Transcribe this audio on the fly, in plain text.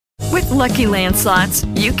Lucky Land Slots,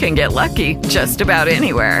 you can get lucky just about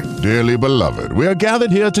anywhere. Dearly beloved, we are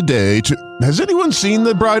gathered here today to... Has anyone seen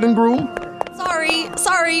the bride and groom?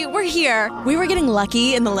 Sorry, we're here. We were getting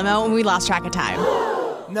lucky in the limo and we lost track of time.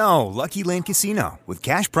 No, Lucky Land Casino, with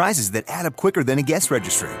cash prizes that add up quicker than a guest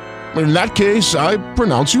registry. In that case, I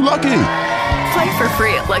pronounce you lucky. Play for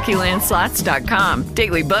free at LuckyLandSlots.com.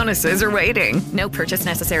 Daily bonuses are waiting. No purchase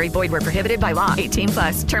necessary. Void where prohibited by law.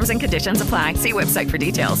 18+. Terms and conditions apply. See website for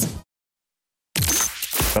details.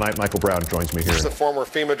 Tonight, Michael Brown joins me here. He's the former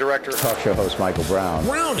FEMA director. Talk show host Michael Brown.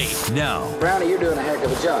 Brownie. Now. Brownie, you're doing a heck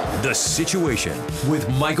of a job. The Situation with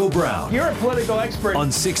Michael Brown. You're a political expert. On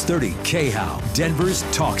 630 KHOW, Denver's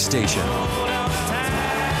talk station.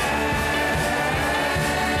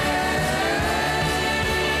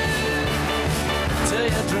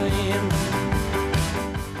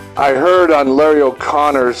 I heard on Larry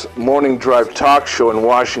O'Connor's Morning Drive talk show in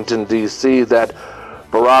Washington, D.C. that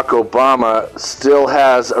Barack Obama still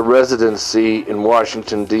has a residency in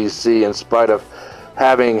Washington, D.C. in spite of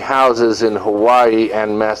having houses in Hawaii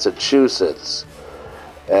and Massachusetts.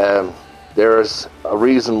 There's a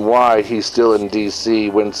reason why he's still in D.C.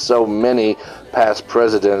 when so many past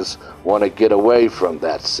presidents want to get away from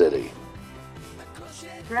that city.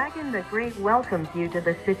 Dragon the Great welcomes you to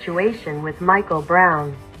The Situation with Michael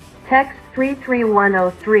Brown. Text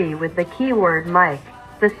 33103 with the keyword Mike.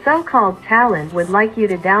 The so-called talent would like you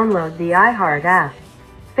to download the iHeart app.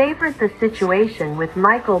 Favorite The Situation with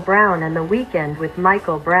Michael Brown and The Weekend with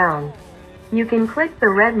Michael Brown. You can click the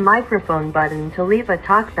red microphone button to leave a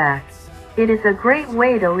talkback. It is a great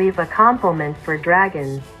way to leave a compliment for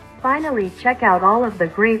Dragon. Finally, check out all of the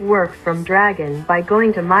great work from Dragon by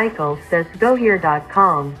going to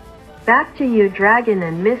michaelsaysgohere.com. Back to you, Dragon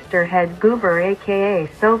and Mr. Head Goober, aka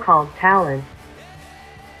so-called talent.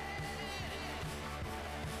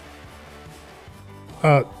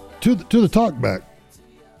 To the talk back,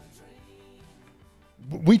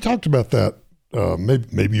 we talked about that.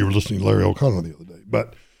 Maybe you were listening to Larry O'Connor the other day,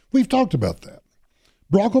 but we've talked about that.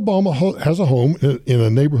 Barack Obama has a home in a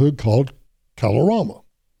neighborhood called Kalorama.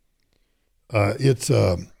 It's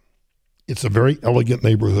a very elegant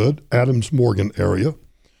neighborhood, Adams Morgan area.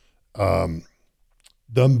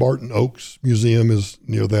 Dumbarton Oaks Museum is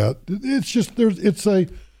near that. It's a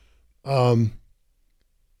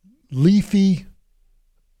leafy,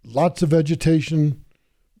 lots of vegetation,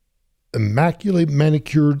 immaculate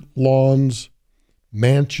manicured lawns,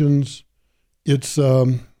 mansions. It's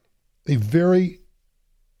a very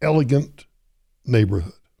elegant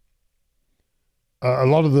neighborhood. A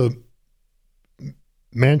lot of the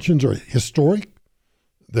mansions are historic.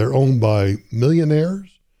 They're owned by millionaires.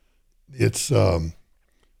 It's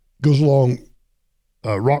goes along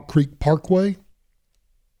Rock Creek Parkway.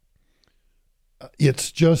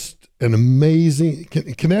 It's just an amazing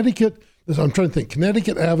Connecticut. I'm trying to think.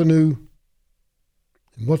 Connecticut Avenue.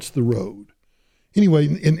 And what's the road? Anyway,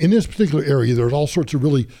 in this particular area, there's all sorts of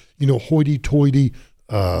really, hoity-toity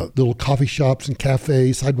little coffee shops and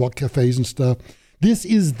cafes, sidewalk cafes and stuff. This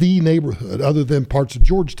is the neighborhood, other than parts of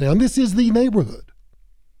Georgetown. This is the neighborhood.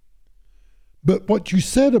 But what you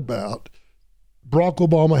said about Barack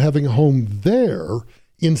Obama having a home there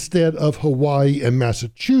instead of Hawaii and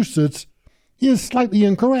Massachusetts is slightly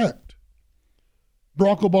incorrect.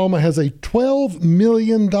 Barack Obama has a $12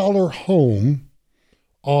 million home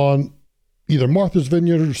on either Martha's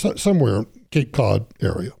Vineyard or somewhere, Cape Cod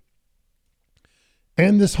area,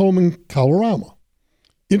 and this home in Kalorama.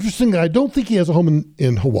 Interestingly, I don't think he has a home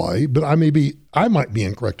in Hawaii, but I might be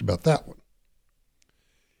incorrect about that one.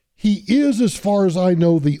 He is, as far as I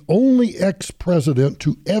know, the only ex-president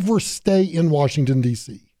to ever stay in Washington,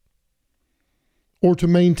 D.C. or to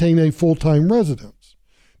maintain a full-time residence.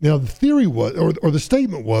 Now, the theory was, or the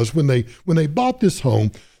statement was, when they bought this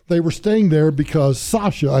home, they were staying there because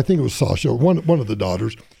Sasha, I think it was Sasha, one of the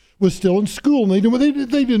daughters, was still in school, and they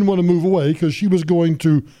didn't want to move away because she was going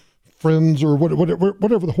to Friends or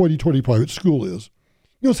whatever the hoity-toity private school is.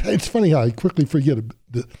 It's funny how I quickly forget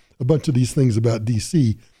a bunch of these things about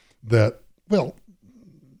D.C. that, well,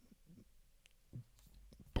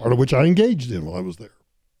 part of which I engaged in while I was there.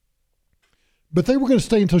 But they were going to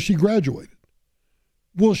stay until she graduated.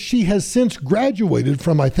 Well, she has since graduated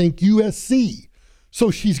from, I think, USC. So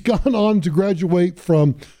she's gone on to graduate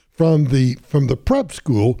from the prep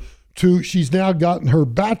school to, she's now gotten her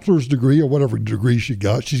bachelor's degree or whatever degree she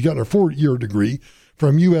got. She's gotten her 4-year degree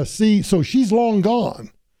from USC. So she's long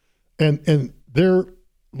gone. And they're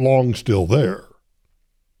long still there.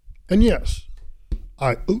 And yes,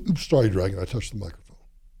 oops, sorry, Dragon, I touched the microphone.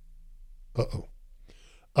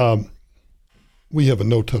 Uh-oh. We have a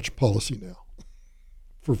no-touch policy now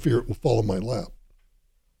for fear it will fall in my lap.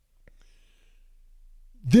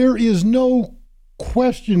 There is no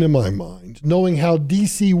question in my mind, knowing how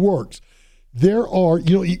DC works. There are,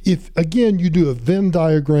 if again you do a Venn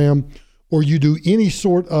diagram or you do any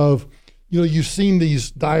sort of, you've seen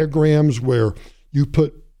these diagrams where you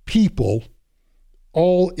put people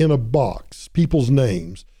all in a box, people's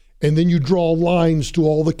names, and then you draw lines to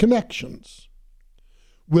all the connections.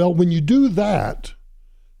 Well, when you do that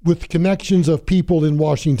with connections of people in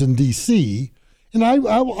Washington, D.C., and I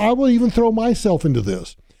will even throw myself into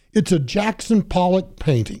this, it's a Jackson Pollock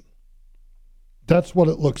painting. That's what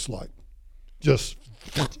it looks like. Just,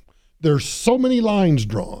 there's so many lines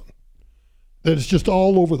drawn that it's just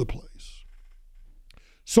all over the place.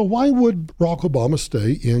 So why would Barack Obama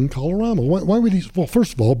stay in Colorado? Why would he? Well,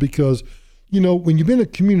 first of all, because, when you've been a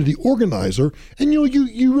community organizer and,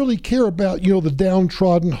 you really care about, the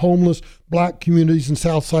downtrodden, homeless, black communities in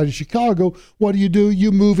South Side of Chicago, what do?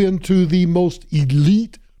 You move into the most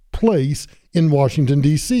elite place in Washington,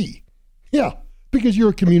 D.C. Yeah, because you're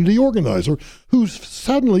a community organizer who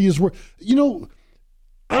suddenly is where,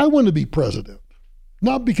 I want to be president.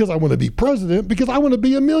 Not because I want to be president, because I want to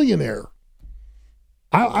be a millionaire.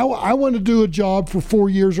 I want to do a job for 4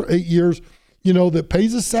 years or 8 years, that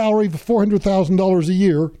pays a salary of $400,000 a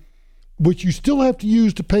year, which you still have to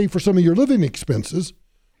use to pay for some of your living expenses.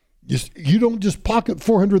 You don't just pocket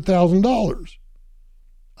 $400,000.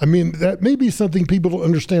 I mean, that may be something people don't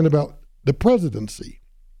understand about the presidency.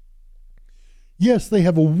 Yes, they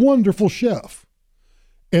have a wonderful chef,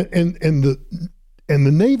 and the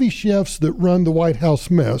Navy chefs that run the White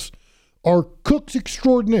House mess are cooks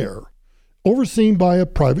extraordinaire, overseen by a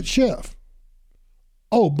private chef.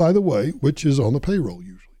 Oh, by the way, which is on the payroll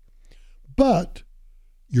usually. But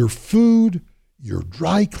your food, your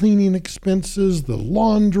dry cleaning expenses, the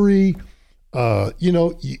laundry,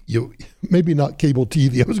 you maybe not cable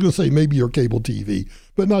TV. I was going to say maybe your cable TV,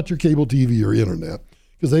 but not your cable TV or internet,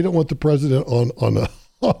 because they don't want the president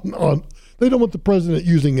they don't want the president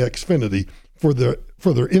using Xfinity for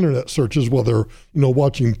their internet searches while they're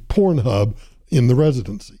watching Pornhub in the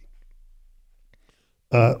residency.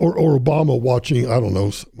 Or Obama watching, I don't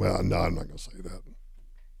know. Well, no, I'm not going to say that.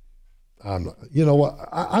 I'm not. You know what?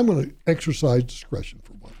 I'm going to exercise discretion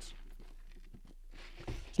for once.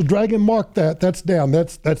 So, Dragon, mark that. That's down.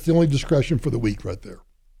 That's the only discretion for the week right there.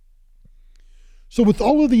 So, with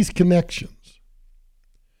all of these connections,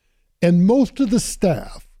 and most of the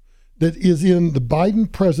staff that is in the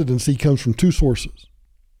Biden presidency comes from two sources.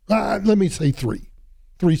 Let me say three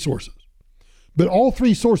sources. But all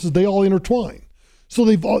three sources, they all intertwine. So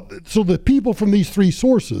the people from these three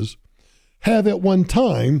sources have at one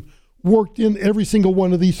time worked in every single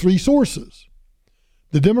one of these three sources.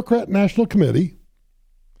 The Democrat National Committee,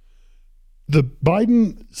 the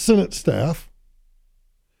Biden Senate staff,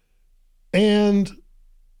 and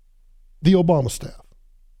the Obama staff.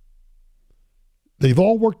 They've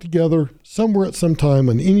all worked together somewhere at some time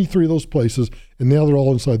in any three of those places, and now they're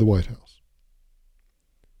all inside the White House.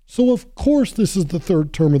 So, of course, this is the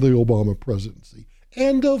third term of the Obama presidency.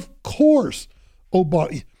 And of course,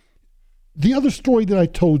 Obama. The other story that I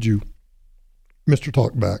told you, Mr.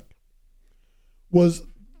 Talkback, was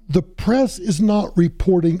the press is not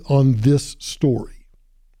reporting on this story.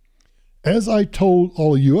 As I told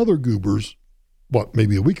all of you other goobers,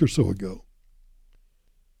 maybe a week or so ago,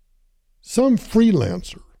 some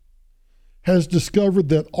freelancer has discovered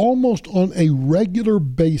that almost on a regular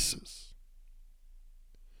basis,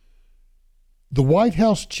 the White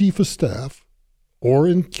House chief of staff, or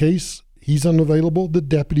in case he's unavailable, the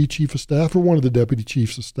deputy chief of staff or one of the deputy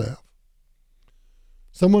chiefs of staff,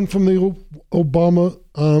 someone from the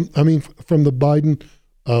from the Biden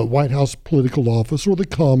White House political office or the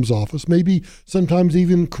comms office, maybe sometimes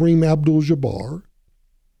even Kareem Abdul-Jabbar,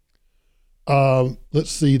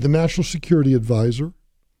 let's see, the National Security Advisor.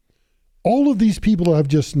 All of these people I've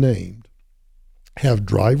just named have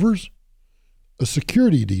drivers, a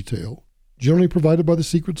security detail, generally provided by the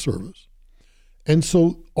Secret Service. And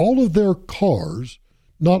so all of their cars,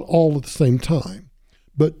 not all at the same time,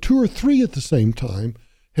 but two or three at the same time,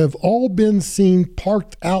 have all been seen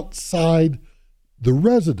parked outside the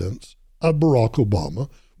residence of Barack Obama,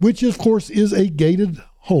 which of course is a gated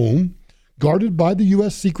home guarded by the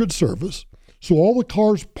U.S. Secret Service. So all the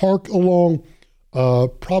cars park along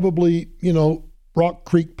probably, Rock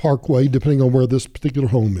Creek Parkway, depending on where this particular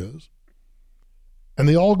home is. And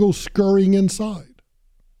they all go scurrying inside.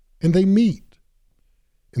 And they meet.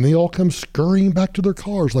 And they all come scurrying back to their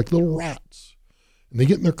cars like little rats. And they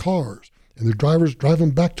get in their cars. And their drivers drive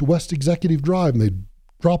them back to West Executive Drive. And they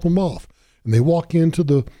drop them off. And they walk into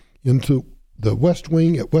the West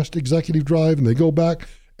Wing at West Executive Drive. And they go back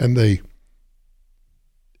and they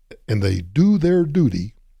do their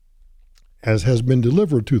duty as has been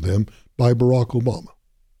delivered to them by Barack Obama.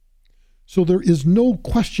 So there is no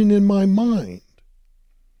question in my mind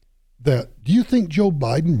that, do you think Joe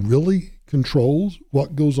Biden really controls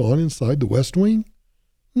what goes on inside the West Wing?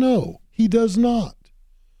 No, he does not.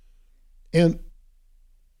 And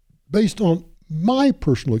based on my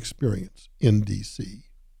personal experience in D.C.,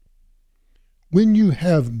 when you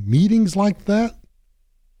have meetings like that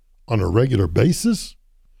on a regular basis,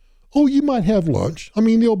 you might have lunch. I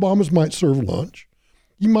mean, the Obamas might serve lunch.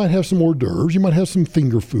 You might have some hors d'oeuvres. You might have some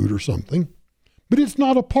finger food or something. But it's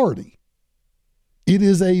not a party. It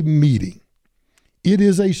is a meeting. It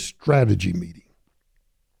is a strategy meeting.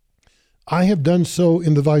 I have done so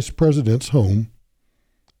in the vice president's home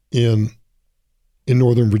in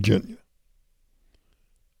Northern Virginia.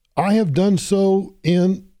 I have done so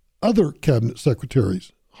in other cabinet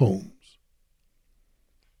secretaries' homes.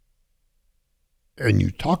 And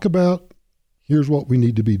you talk about, here's what we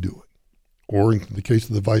need to be doing. Or in the case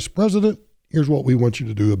of the vice president, here's what we want you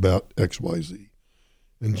to do about XYZ.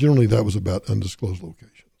 And generally that was about undisclosed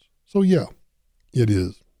locations. So yeah, it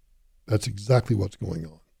is. That's exactly what's going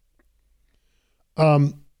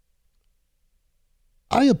on.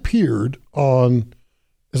 I appeared on,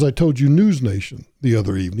 as I told you, News Nation the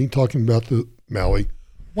other evening, talking about the Maui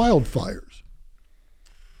wildfires.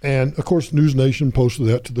 And of course, News Nation posted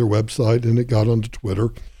that to their website and it got onto Twitter.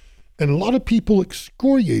 And a lot of people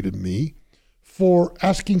excoriated me for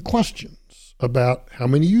asking questions about how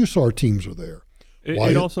many USAR teams are there.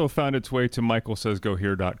 It also found its way to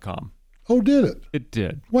michaelsaysgohere.com. Oh, did it? It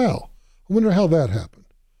did. Wow. I wonder how that happened.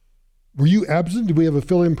 Were you absent? Did we have a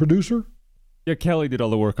fill-in producer? Yeah, Kelly did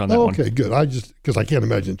all the work on that one. Okay, good. Because I can't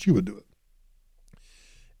imagine she would do it.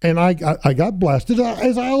 And I got blasted,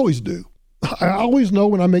 as I always do. I always know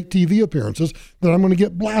when I make TV appearances that I'm going to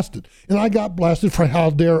get blasted. And I got blasted for how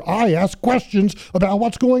dare I ask questions about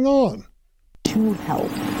what's going on. To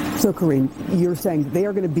help. So, Kareem, you're saying they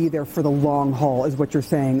are going to be there for the long haul, is what you're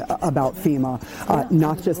saying about FEMA,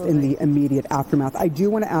 not just in the immediate aftermath. I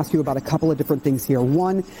do want to ask you about a couple of different things here.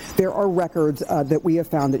 One, there are records that we have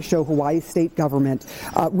found that show Hawaii's state government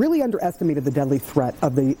really underestimated the deadly threat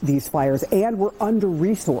of these fires and were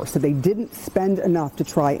under-resourced. So they didn't spend enough to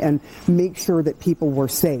try and make sure that people were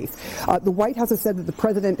safe. The White House has said that the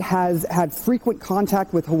president has had frequent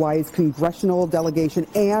contact with Hawaii's congressional delegation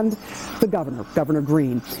and the Governor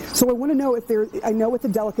Green. So I want to know I know it's a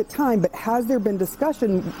delicate time, but has there been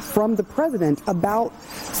discussion from the president about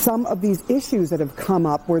some of these issues that have come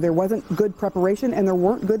up where there wasn't good preparation and there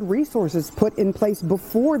weren't good resources put in place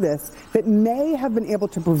before this that may have been able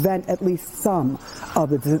to prevent at least some of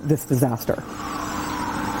this disaster?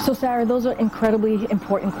 So, Sarah, those are incredibly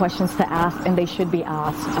important questions to ask, and they should be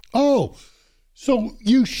asked. Oh, so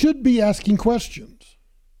you should be asking questions.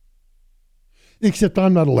 Except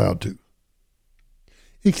I'm not allowed to.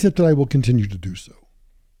 Except that I will continue to do so.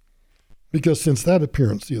 Because since that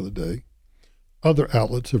appearance the other day, other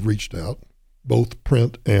outlets have reached out, both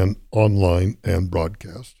print and online and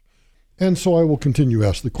broadcast. And so I will continue to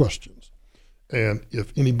ask the questions. And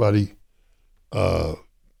if anybody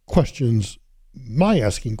questions my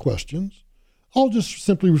asking questions, I'll just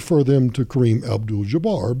simply refer them to Kareem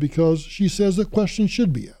Abdul-Jabbar because she says that questions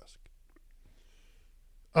should be asked.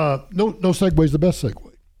 No segue is the best segue.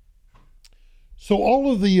 So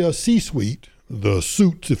all of the C-suite, the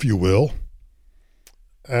suits, if you will,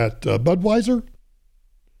 at Budweiser,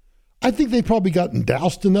 I think they've probably gotten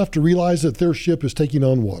doused enough to realize that their ship is taking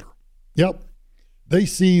on water. Yep, they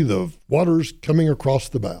see the waters coming across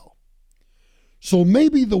the bow. So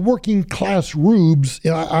maybe the working class rubes,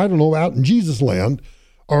 I don't know, out in Jesus land,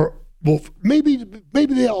 maybe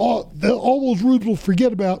they all those rubes will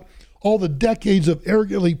forget about all the decades of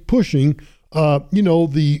arrogantly pushing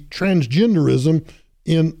the transgenderism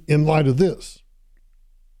in light of this.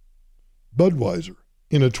 Budweiser,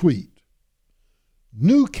 in a tweet,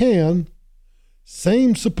 new can,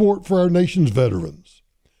 same support for our nation's veterans.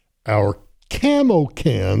 Our camo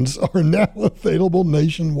cans are now available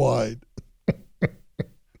nationwide.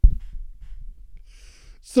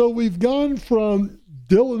 So we've gone from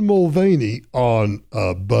Dylan Mulvaney on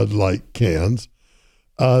Bud Light cans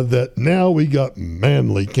that now we got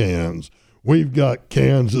manly cans. We've got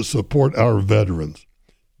cans that support our veterans.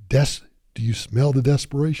 Do you smell the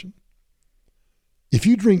desperation? If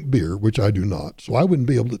you drink beer, which I do not, so I wouldn't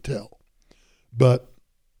be able to tell, but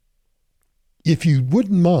if you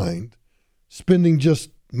wouldn't mind spending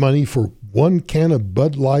just money for one can of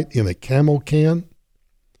Bud Light in a Camel can,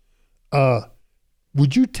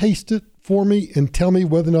 would you taste it for me and tell me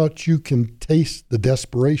whether or not you can taste the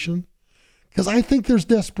desperation? Because I think there's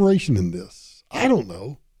desperation in this. I don't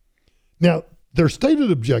know. Now, Their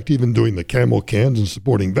stated objective in doing the camel cans and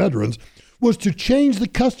supporting veterans was to change the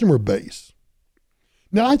customer base.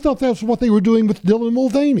 Now, I thought that's what they were doing with Dylan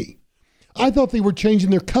Mulvaney. I thought they were changing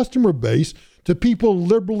their customer base to people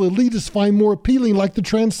liberal elitists find more appealing, like the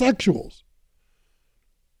transsexuals.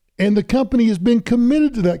 And the company has been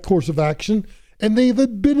committed to that course of action, and they've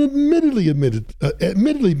been admittedly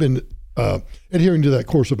been adhering to that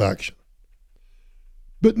course of action.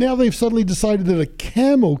 But now they've suddenly decided that a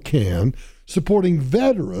camo can supporting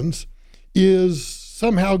veterans is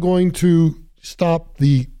somehow going to stop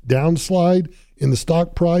the downslide in the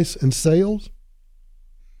stock price and sales.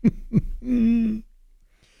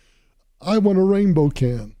 I want a rainbow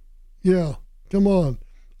can. Yeah, come on.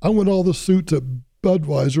 I want all the suits at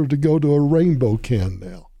Budweiser to go to a rainbow can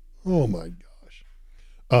now. Oh my gosh.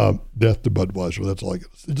 Death to Budweiser. That's all I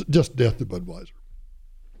got. It's just death to Budweiser.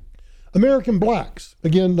 American blacks.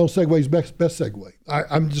 Again, no segues, best segue.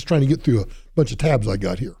 I'm just trying to get through a bunch of tabs I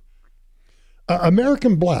got here.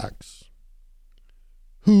 American blacks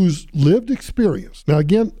whose lived experience. Now,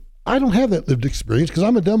 again, I don't have that lived experience because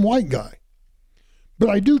I'm a dumb white guy. But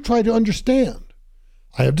I do try to understand.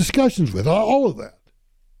 I have discussions with all of that.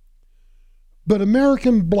 But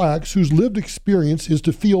American blacks whose lived experience is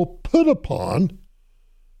to feel put upon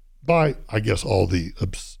by, I guess, all the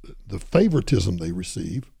favoritism they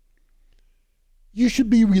receive, you should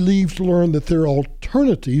be relieved to learn that there are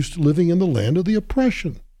alternatives to living in the land of the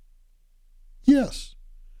oppression. Yes,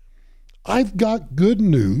 I've got good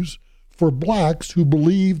news for blacks who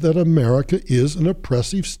believe that America is an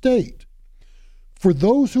oppressive state. For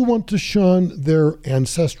those who want to shun their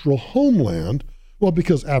ancestral homeland, well,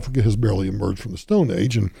 because Africa has barely emerged from the Stone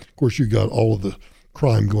Age, and of course you got all of the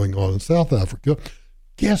crime going on in South Africa,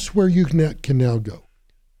 guess where you can now go?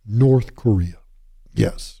 North Korea.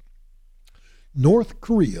 Yes. North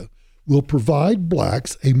Korea will provide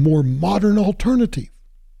blacks a more modern alternative.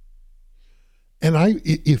 And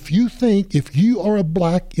if you are a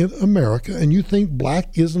black in America and you think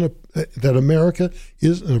that America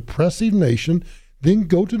is an oppressive nation, then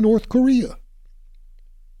go to North Korea.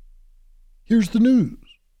 Here's the news.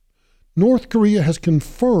 North Korea has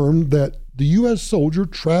confirmed that the U.S. soldier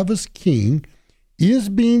Travis King is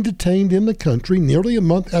being detained in the country nearly a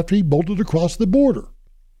month after he bolted across the border.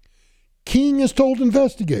 King has told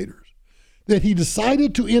investigators that he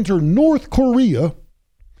decided to enter North Korea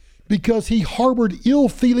because he harbored ill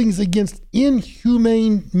feelings against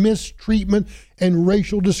inhumane mistreatment and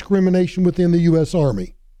racial discrimination within the U.S.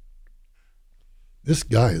 Army. This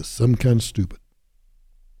guy is some kind of stupid.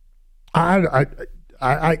 I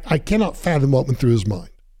cannot fathom what went through his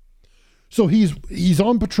mind. So he's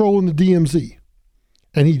on patrol in the DMZ,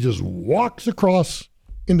 and he just walks across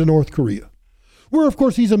into North Korea, where, of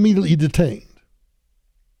course, he's immediately detained.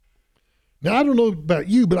 Now, I don't know about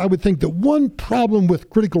you, but I would think that one problem with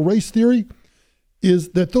critical race theory is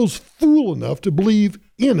that those fool enough to believe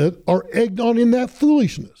in it are egged on in that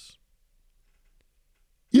foolishness.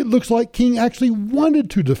 It looks like King actually wanted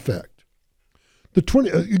to defect.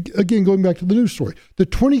 Again, going back to the news story, the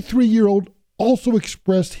 23-year-old also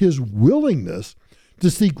expressed his willingness to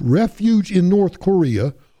seek refuge in North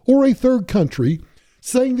Korea or a third country,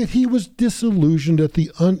 saying that he was disillusioned at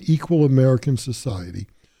the unequal American society.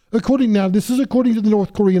 This is according to the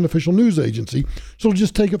North Korean official news agency, so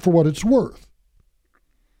just take it for what it's worth.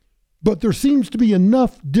 But there seems to be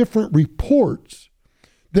enough different reports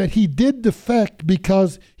that he did defect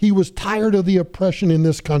because he was tired of the oppression in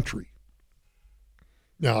this country.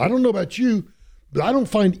 Now, I don't know about you, but I don't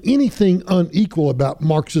find anything unequal about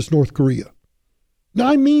Marxist North Korea. Now,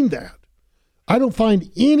 I mean that. I don't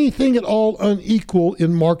find anything at all unequal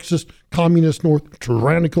in Marxist, communist,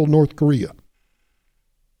 tyrannical North Korea.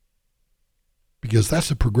 Because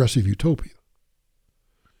that's a progressive utopia.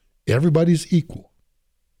 Everybody's equal.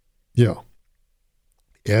 Yeah.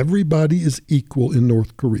 Everybody is equal in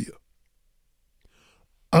North Korea.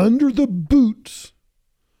 Under the boots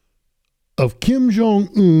of Kim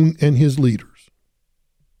Jong-un and his leaders.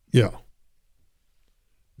 Yeah.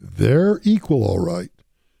 They're equal, all right.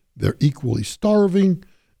 They're equally starving.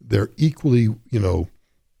 They're equally,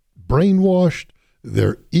 brainwashed.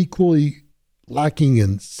 They're equally lacking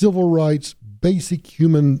in civil rights, basic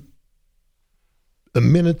human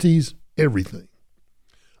amenities, everything.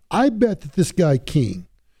 I bet that this guy King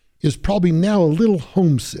is probably now a little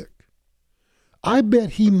homesick. I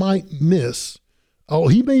bet he might miss,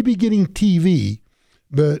 he may be getting TV,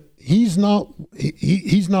 but he's not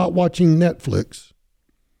watching Netflix.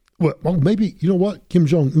 Well, maybe, you know what? Kim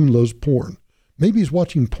Jong-un loves porn. Maybe he's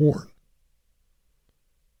watching porn.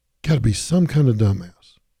 Got to be some kind of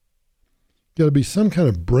dumbass. Got to be some kind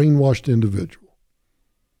of brainwashed individual.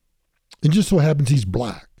 It just so happens he's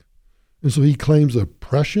black. And so he claims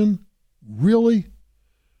oppression. Really?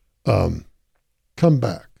 Come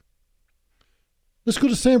back. Let's go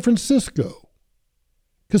to San Francisco,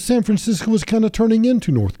 because San Francisco is kind of turning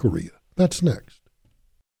into North Korea. That's next.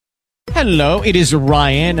 Hello, it is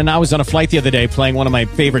Ryan, and I was on a flight the other day playing one of my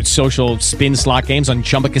favorite social spin slot games on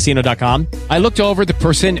ChumbaCasino.com. I looked over at the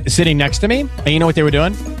person sitting next to me, and you know what they were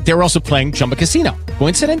doing? They were also playing Chumba Casino.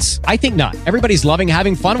 Coincidence? I think not. Everybody's loving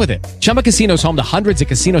having fun with it. Chumba Casino is home to hundreds of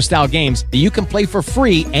casino-style games that you can play for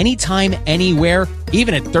free anytime, anywhere,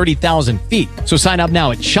 even at 30,000 feet. So sign up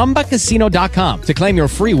now at ChumbaCasino.com to claim your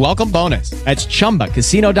free welcome bonus. That's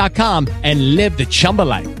ChumbaCasino.com and live the Chumba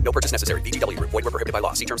life. No purchase necessary. VGW. Void where prohibited by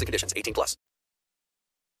law. See terms and conditions. 18 plus.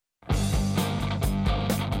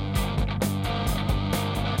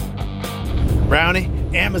 Brownie,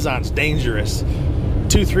 Amazon's dangerous.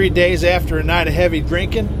 2-3 days after a night of heavy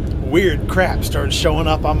drinking, weird crap started showing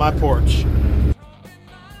up on my porch.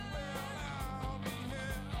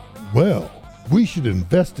 Well, we should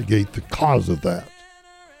investigate the cause of that,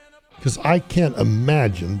 because I can't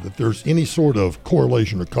imagine that there's any sort of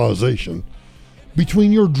correlation or causation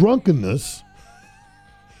between your drunkenness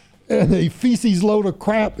and a feces load of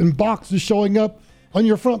crap in boxes showing up on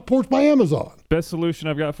your front porch by Amazon. Best solution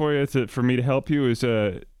I've got for you for me to help you is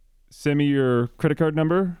send me your credit card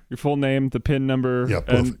number, your full name, the PIN number,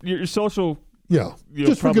 and your social. Yeah,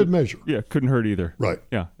 just for good measure. Yeah, couldn't hurt either. Right.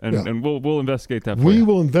 Yeah, and we'll investigate that for you. We you.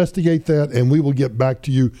 will investigate that, and we will get back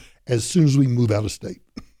to you as soon as we move out of state.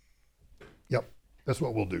 Yep, that's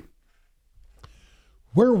what we'll do.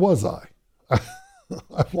 Where was I?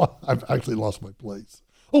 I've actually lost my place.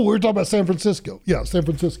 Oh, we were talking about San Francisco. Yeah, San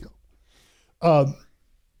Francisco.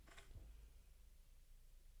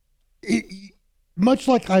 Much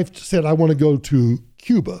like I've said, I want to go to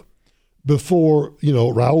Cuba before,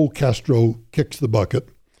 Raul Castro kicks the bucket,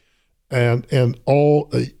 and all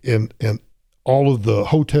of the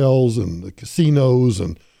hotels and the casinos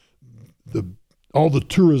and all the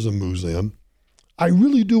tourism moves in. I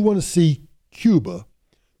really do want to see Cuba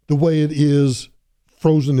the way it is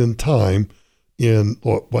frozen in time in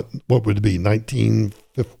what would it be,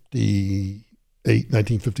 1958,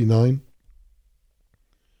 1959?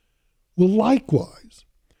 Well, likewise,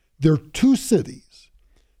 there are two cities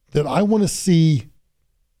that I want to see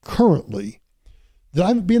currently that I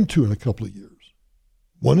haven't been to in a couple of years.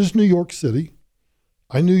 One is New York City.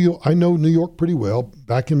 I know New York pretty well.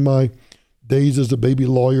 Back in my days as a baby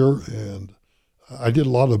lawyer, and I did a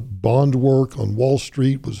lot of bond work on Wall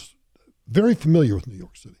Street, was very familiar with New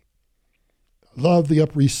York City. I love the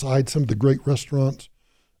Upper East Side, some of the great restaurants,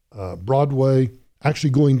 Broadway,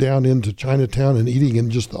 actually going down into Chinatown and eating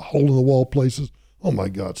in just the hole-in-the-wall places. Oh, my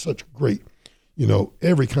God, such great,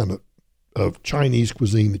 every kind of Chinese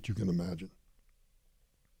cuisine that you can imagine.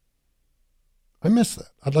 I miss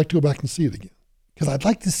that. I'd like to go back and see it again, because I'd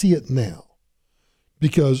like to see it now,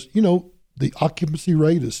 because, the occupancy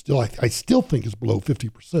rate is still, I still think is below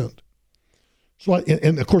 50%. So,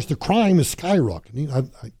 and of course, the crime is skyrocketing.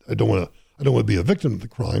 I don't want to be a victim of the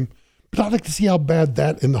crime, but I'd like to see how bad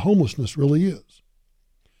that and the homelessness really is.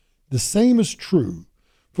 The same is true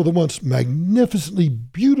for the once magnificently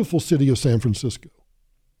beautiful city of San Francisco.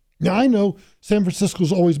 Now, I know San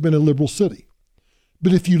Francisco's always been a liberal city,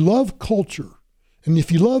 but if you love culture, and if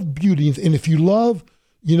you love beauty, and if you love,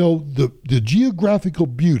 the geographical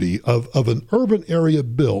beauty of an urban area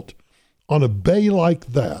built on a bay like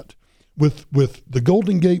that, with the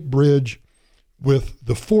Golden Gate Bridge, with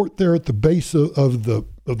the fort there at the base of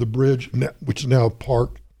the bridge, which is now a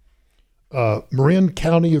park, Marin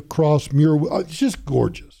County across Muir, it's just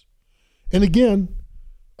gorgeous. And again,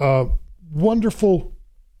 wonderful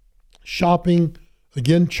shopping.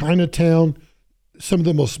 Again, Chinatown, some of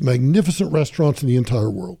the most magnificent restaurants in the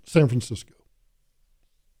entire world, San Francisco.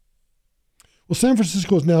 Well, San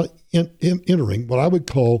Francisco is now entering what I would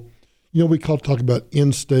call, talk about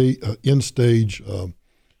end stage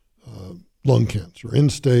lung cancer,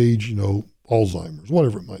 end stage, Alzheimer's,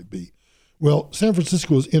 whatever it might be. Well, San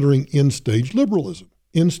Francisco is entering end stage liberalism,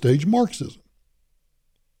 end stage Marxism.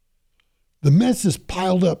 The mess is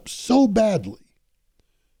piled up so badly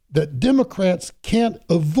that Democrats can't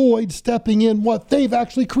avoid stepping in what they've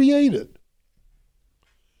actually created.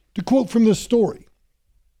 To quote from this story,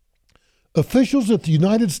 officials at the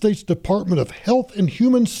United States Department of Health and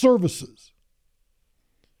Human Services,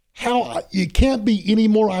 it can't be any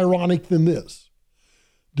more ironic than this.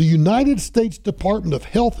 The United States Department of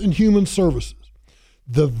Health and Human Services,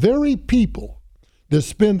 the very people that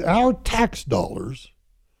spend our tax dollars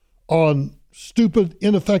on stupid,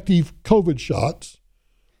 ineffective COVID shots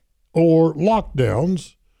or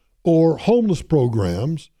lockdowns or homeless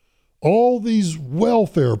programs all these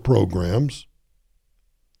welfare programs,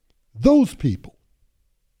 those people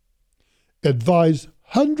advise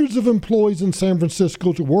hundreds of employees in San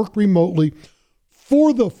Francisco to work remotely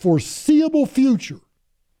for the foreseeable future.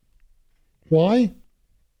 Why?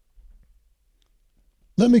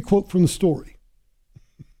 Let me quote from the story.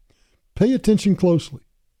 Pay attention closely.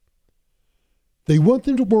 They want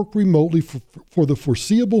them to work remotely for the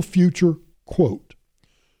foreseeable future, quote,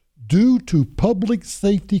 due to public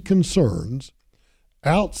safety concerns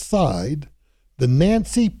outside the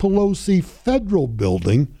Nancy Pelosi Federal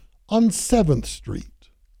Building on 7th Street,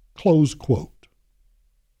 close quote.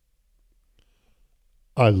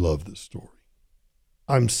 I love this story.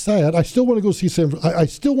 I'm sad. I still want to go see San Francisco. I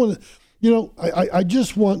still want to, I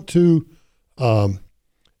just want to,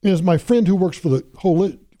 as my friend who works for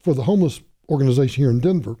the homeless organization here in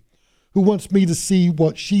Denver, who wants me to see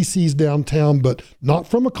what she sees downtown, but not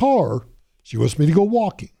from a car. She wants me to go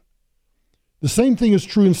walking. The same thing is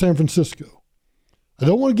true in San Francisco. I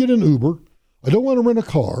don't want to get an Uber. I don't want to rent a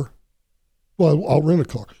car. Well, I'll rent a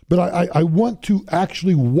car. But I want to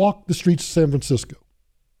actually walk the streets of San Francisco.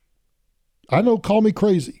 I know, call me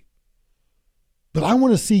crazy. But I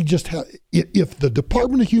want to see just how, if the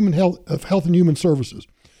Department of Health and Human Services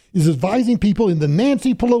is advising people in the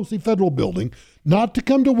Nancy Pelosi Federal Building not to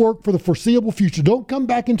come to work for the foreseeable future. Don't come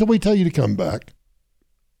back until we tell you to come back.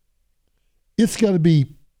 It's got to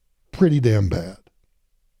be pretty damn bad.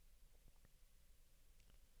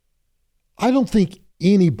 I don't think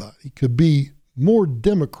anybody could be more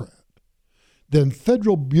Democrat than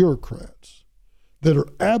federal bureaucrats that are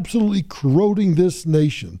absolutely corroding this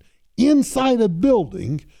nation inside a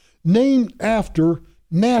building named after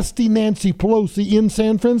nasty Nancy Pelosi in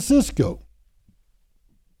San Francisco.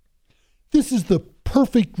 This is the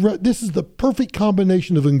perfect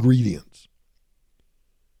combination of ingredients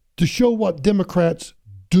to show what Democrats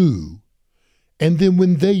do, and then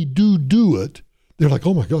when they do it, they're like,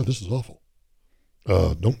 "Oh my God, this is awful.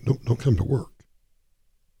 Don't come to work."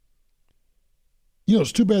 You know,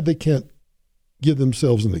 it's too bad they can't give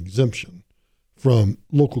themselves an exemption from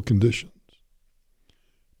local conditions,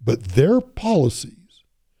 but their policies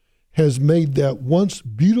has made that once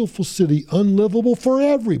beautiful city unlivable for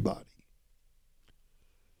everybody.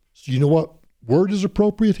 So you know what word is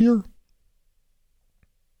appropriate here?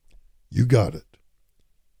 You got it.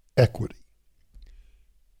 Equity.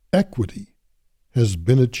 Equity has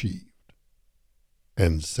been achieved,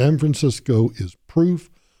 and San Francisco is proof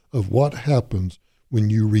of what happens when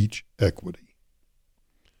you reach equity.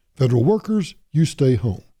 Federal workers, you stay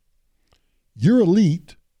home. You're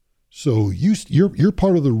elite, so you're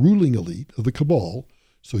part of the ruling elite of the cabal,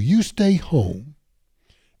 so you stay home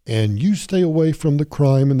and you stay away from the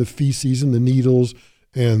crime and the feces and the needles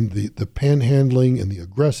and the panhandling and the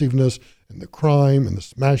aggressiveness and the crime and the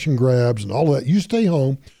smash and grabs and all that. You stay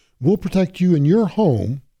home. We'll protect you in your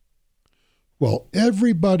home while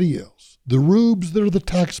everybody else, the rubes that are the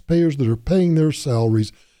taxpayers that are paying their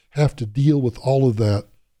salaries, have to deal with all of that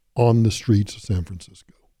on the streets of San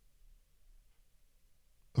Francisco.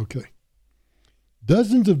 Okay.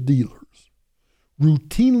 Dozens of dealers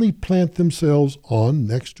routinely plant themselves on,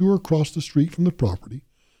 next to, or across the street from the property,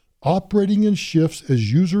 operating in shifts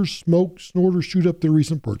as users smoke, snort, or shoot up their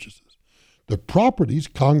recent purchases. The property's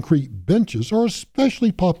concrete benches are a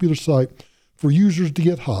especially popular site for users to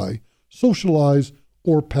get high, socialize,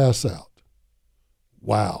 or pass out.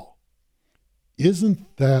 Wow.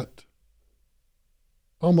 Isn't that...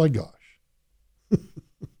 Oh my gosh.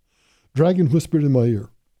 Dragon whispered in my ear.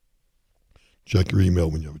 Check your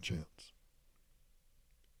email when you have a chance.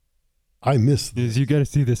 I miss this. You got to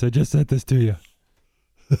see this. I just sent this to you.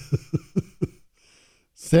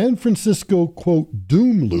 San Francisco, quote,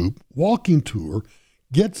 doom loop walking tour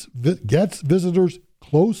gets visitors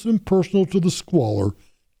close and personal to the squalor,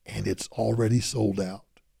 and it's already sold out.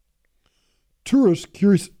 Tourists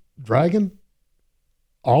curious, Dragon,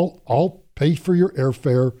 I'll pay for your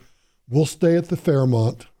airfare. We'll stay at the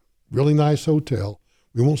Fairmont, really nice hotel.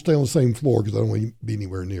 We won't stay on the same floor because I don't want to be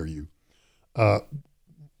anywhere near you.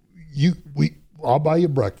 I'll buy you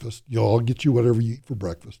breakfast. I'll get you whatever you eat for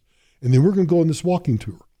breakfast. And then we're going to go on this walking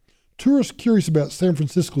tour. Tourists curious about San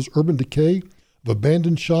Francisco's urban decay, of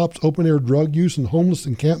abandoned shops, open-air drug use, and homeless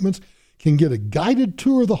encampments can get a guided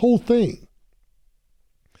tour of the whole thing.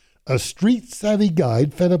 A street-savvy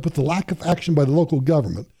guide fed up with the lack of action by the local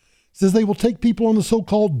government says they will take people on the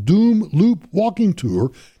so-called doom loop walking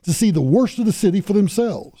tour to see the worst of the city for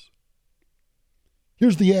themselves.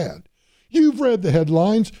 Here's the ad. You've read the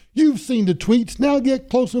headlines. You've seen the tweets. Now get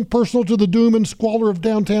close and personal to the doom and squalor of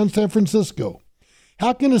downtown San Francisco.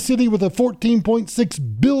 How can a city with a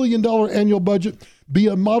 $14.6 billion annual budget be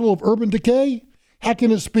a model of urban decay? How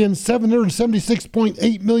can it spend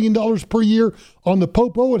 $776.8 million per year on the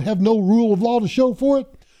popo and have no rule of law to show for it?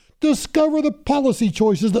 Discover the policy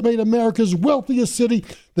choices that made America's wealthiest city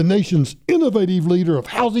the nation's innovative leader of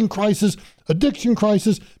housing crisis, addiction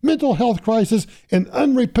crisis, mental health crisis, and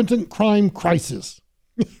unrepentant crime crisis.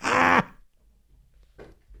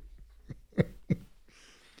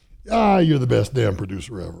 You're the best damn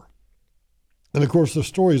producer ever. And of course, the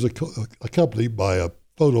story is accompanied by a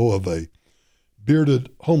photo of a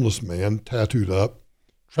bearded homeless man tattooed up.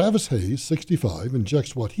 Travis Hayes, 65,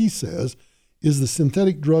 injects what he says is the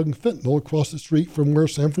synthetic drug fentanyl across the street from where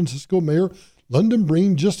San Francisco Mayor London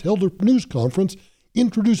Breed just held a news conference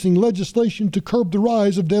introducing legislation to curb the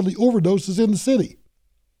rise of deadly overdoses in the city.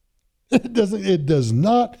 It does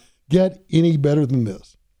not get any better than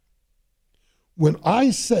this. When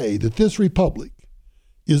I say that this republic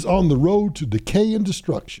is on the road to decay and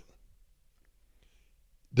destruction,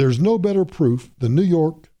 there's no better proof than New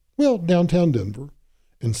York, well, downtown Denver,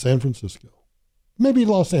 and San Francisco, maybe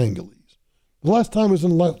Los Angeles. The last time I was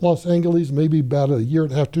in Los Angeles, maybe about a year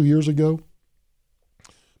and a half, 2 years ago.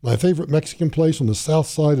 My favorite Mexican place on the south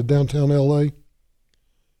side of downtown LA.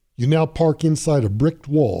 You now park inside a bricked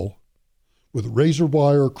wall with razor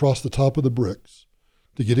wire across the top of the bricks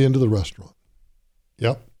to get into the restaurant.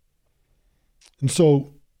 Yep. And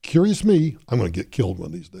so, curious me, I'm going to get killed one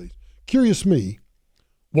of these days. Curious me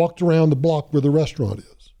walked around the block where the restaurant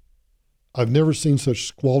is. I've never seen such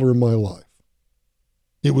squalor in my life.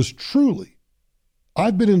 It was truly,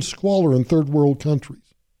 I've been in squalor in third world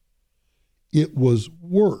countries. It was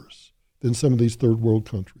worse than some of these third world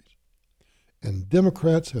countries. And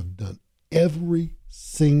Democrats have done every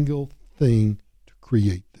single thing to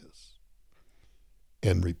create this.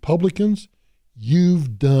 And Republicans,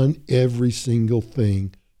 you've done every single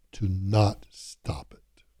thing to not stop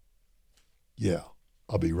it. Yeah,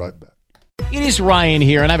 I'll be right back. It is Ryan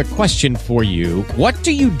here, and I have a question for you. What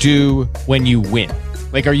do you do when you win?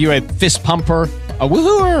 Like, are you a fist pumper, a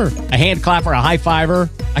woohooer, a hand clapper, a high fiver?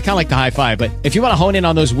 I kind of like the high five, but if you want to hone in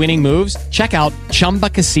on those winning moves, check out Chumba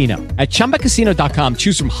Casino. At ChumbaCasino.com,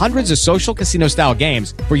 choose from hundreds of social casino-style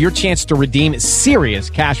games for your chance to redeem serious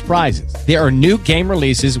cash prizes. There are new game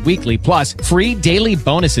releases weekly, plus free daily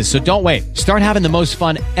bonuses, so don't wait. Start having the most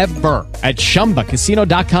fun ever at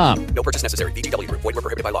ChumbaCasino.com. No purchase necessary. VGW Group. Void where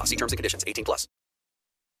prohibited by law. See terms and conditions. 18+.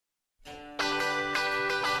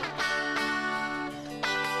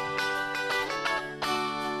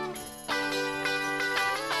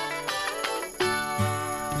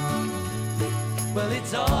 Well,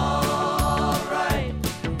 it's all right.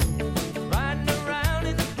 Riding around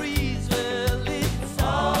in the breeze. Well, it's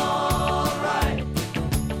all right.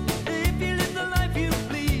 If you live the life you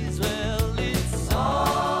please. Well, it's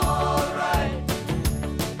all right.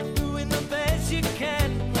 Doing the best you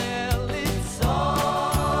can. Well, it's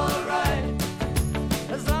all right.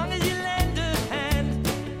 As long as you lend a hand.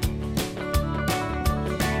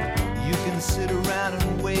 You can sit around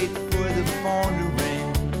and wait for the phone to ring.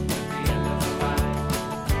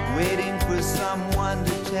 Waiting for someone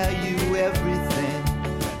to tell you everything.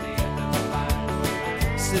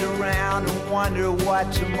 Sit around and wonder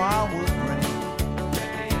what tomorrow will bring.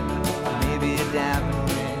 Maybe a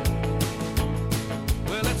diamond ring.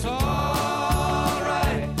 Well, it's all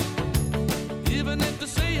right. Even if they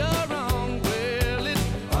say you're wrong. Well,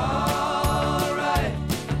 it's all right.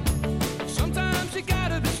 Sometimes you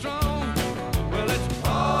gotta be strong. Well, it's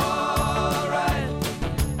all right.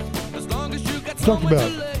 As long as you got Talk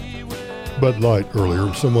about Bud Light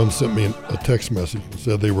earlier. Someone sent me a text message and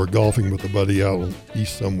said they were golfing with a buddy out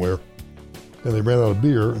east somewhere, and they ran out of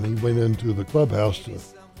beer, and he went into the clubhouse to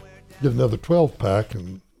get another 12-pack,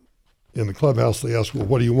 and in the clubhouse they asked, well,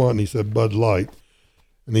 what do you want? And he said, Bud Light.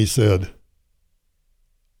 And he said,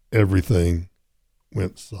 everything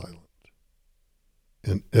went silent,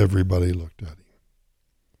 and everybody looked at him.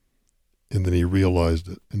 And then he realized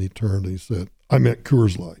it, and he turned and he said, I meant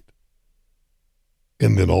Coors Light.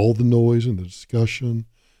 And then all the noise and the discussion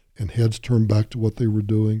and heads turned back to what they were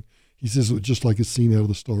doing. He says it was just like a scene out of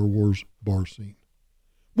the Star Wars bar scene.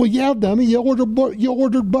 Well, yeah, dummy, you ordered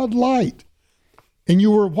Bud Light. And you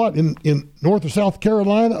were what, in North or South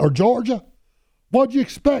Carolina or Georgia? What'd you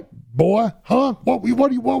expect, boy? Huh? What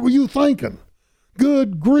were you thinking?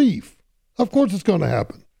 Good grief. Of course it's going to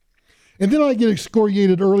happen. And then I get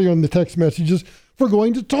excoriated earlier in the text messages for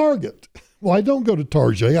going to Target. Well, I don't go to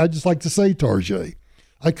Target. I just like to say Target.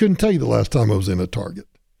 I couldn't tell you the last time I was in a Target.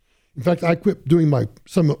 In fact, I quit doing a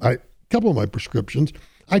couple of my prescriptions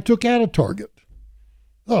I took out of Target.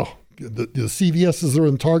 Oh, the CVS's are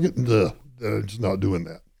in Target, and I'm just not doing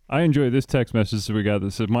that. I enjoy this text message that we got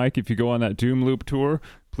that said, Mike, if you go on that Doom Loop tour,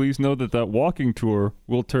 please know that walking tour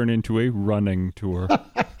will turn into a running tour.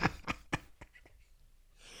 I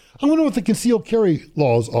wonder what the concealed carry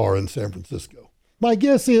laws are in San Francisco. My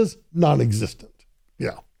guess is non-existent.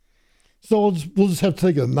 Yeah. So we'll just have to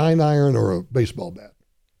take a 9-iron or a baseball bat.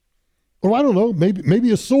 Or I don't know,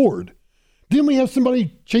 maybe a sword. Didn't we have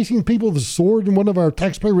somebody chasing people with a sword in one of our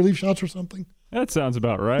taxpayer relief shots or something? That sounds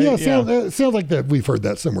about right. Yeah, it sounds like that. We've heard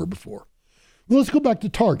that somewhere before. Well, let's go back to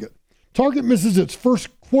Target. Target misses its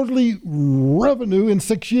first quarterly revenue in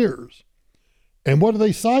 6 years. And what do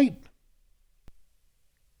they cite?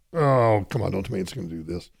 Oh, come on, don't tell me it's going to do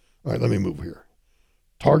this. All right, let me move here.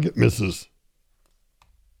 Target misses.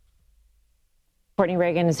 Courtney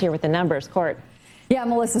Reagan is here with the numbers. Court. Yeah,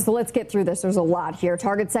 Melissa, so let's get through this. There's a lot here.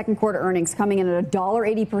 Target's second quarter earnings coming in at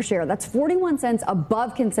 $1.80 per share. That's 41 cents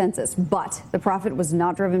above consensus, but the profit was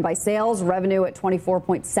not driven by sales. Revenue at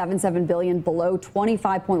 $24.77 billion, below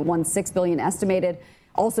 $25.16 billion estimated.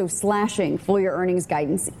 Also slashing full-year earnings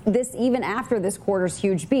guidance. This even after this quarter's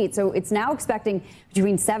huge beat. So it's now expecting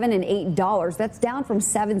between $7 and $8. That's down from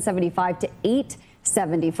 $7.75 to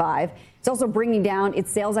 $8.75. It's also bringing down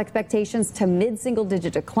its sales expectations to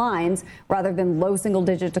mid-single-digit declines rather than low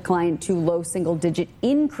single-digit decline to low single-digit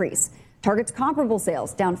increase. Target's comparable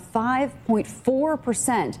sales down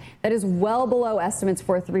 5.4%. That is well below estimates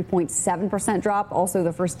for a 3.7% drop, also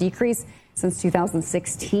the first decrease since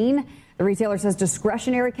 2016. The retailer says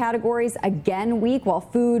discretionary categories again weak, while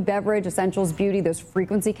food, beverage, essentials, beauty, those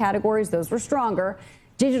frequency categories, those were stronger.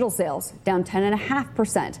 Digital sales down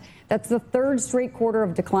 10.5%. That's the third straight quarter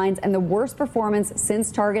of declines and the worst performance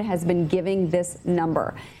since Target has been giving this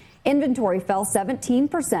number. Inventory fell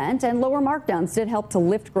 17% and lower markdowns did help to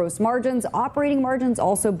lift gross margins. Operating margins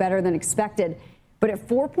also better than expected. But at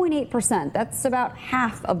 4.8%, that's about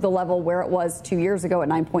half of the level where it was 2 years ago at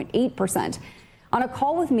 9.8%. On a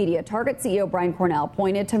call with media, Target CEO Brian Cornell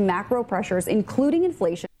pointed to macro pressures, including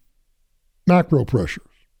inflation. Macro pressures,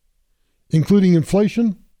 including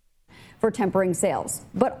inflation? For tempering sales,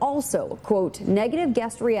 but also, quote, negative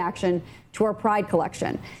guest reaction to our Pride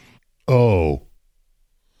collection. Oh.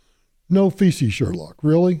 No feces, Sherlock.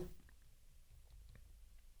 Really?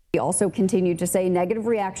 He also continued to say negative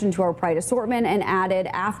reaction to our Pride assortment and added,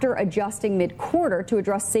 after adjusting mid-quarter to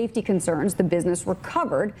address safety concerns, the business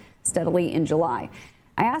recovered steadily in July.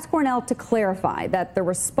 I asked Cornell to clarify that the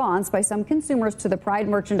response by some consumers to the Pride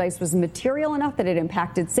merchandise was material enough that it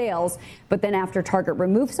impacted sales, but then after Target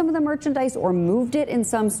removed some of the merchandise or moved it in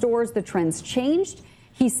some stores, the trends changed.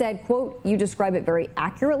 He said, quote, you describe it very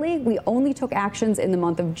accurately. We only took actions in the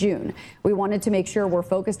month of June. We wanted to make sure we're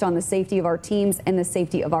focused on the safety of our teams and the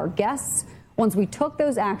safety of our guests. Once we took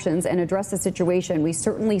those actions and addressed the situation, we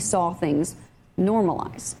certainly saw things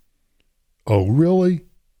normalize. Oh, really?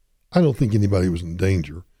 I don't think anybody was in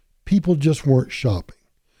danger. People just weren't shopping.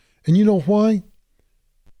 And you know why?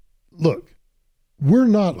 Look, we're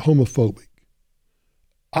not homophobic.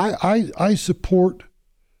 I support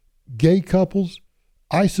gay couples.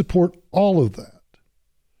 I support all of that.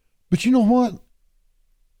 But you know what?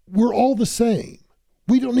 We're all the same.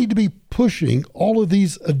 We don't need to be pushing all of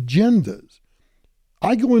these agendas.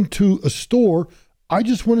 I go into a store, I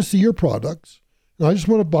just want to see your products, and I just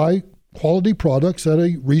want to buy quality products at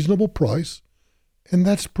a reasonable price, and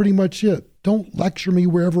that's pretty much it. Don't lecture me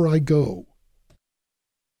wherever I go.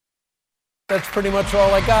 That's pretty much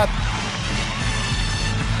all I got.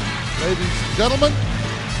 Ladies and gentlemen,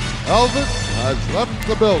 Elvis has left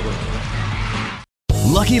the building.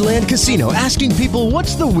 Lucky Land Casino, asking people,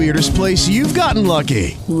 what's the weirdest place you've gotten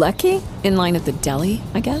lucky? Lucky? In line at the deli,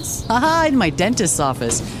 I guess? Aha, in my dentist's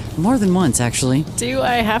office. More than once, actually. Do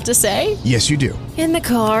I have to say? Yes, you do. In the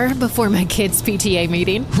car before my kids' PTA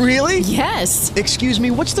meeting. Really? Yes. Excuse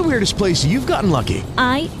me, what's the weirdest place you've gotten lucky?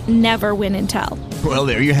 I never win and tell. Well,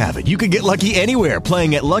 there you have it. You can get lucky anywhere,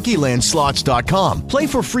 playing at LuckyLandSlots.com. Play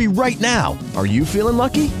for free right now. Are you feeling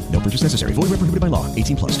lucky? No purchase necessary. Void where prohibited by law.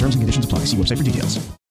 18+. Terms and conditions apply. See website for details.